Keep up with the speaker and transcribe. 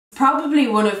probably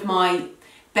one of my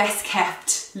best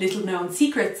kept little known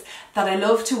secrets that I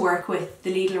love to work with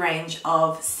the Lidl range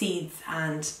of seeds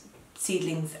and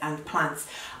seedlings and plants.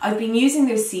 I've been using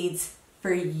their seeds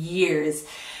for years,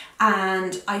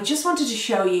 and I just wanted to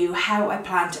show you how I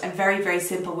plant a very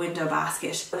simple window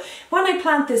basket. When I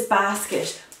plant this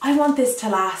basket, I want this to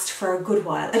last for a good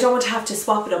while. I don't want to have to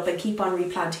swap it up and keep on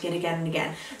replanting it again and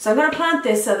again. So I'm going to plant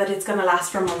this so that it's going to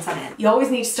last for months on end. You always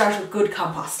need to start with good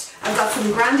compost. I've got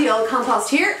some grandy old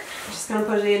compost here. I'm just going to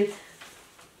put it in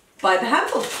by the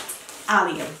handful.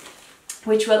 Allium,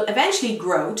 which will eventually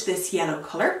grow to this yellow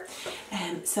colour.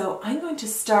 So I'm going to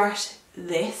start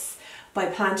this by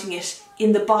planting it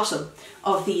in the bottom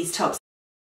of these tubs.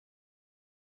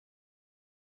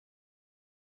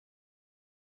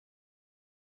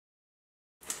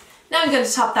 Now I'm going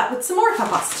to top that with some more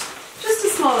compost, just a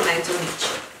small amount on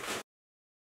each.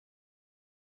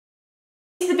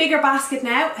 The bigger basket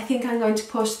now, I think I'm going to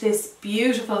put this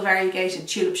beautiful variegated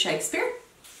tulip Shakespeare.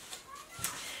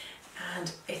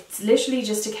 And it's literally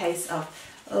just a case of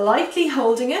lightly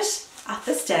holding it at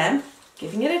the stem,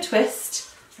 giving it a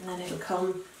twist, and then it'll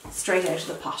come straight out of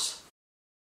the pot.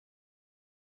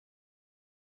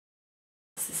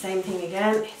 It's the same thing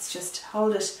again, it's just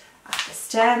hold it at the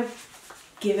stem,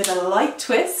 give it a light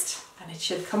twist, and it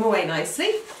should come away nicely.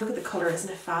 Look at the colour,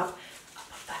 isn't it fab? I'll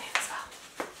put that in as well.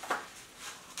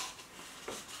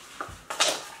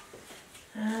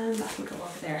 And that will go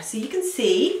over there. So you can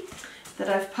see that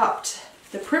I've popped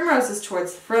the primroses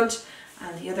towards the front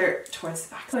and the other towards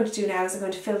the back. What I'm going to do now is I'm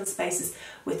going to fill the spaces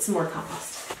with some more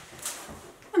compost.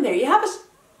 And there you have it.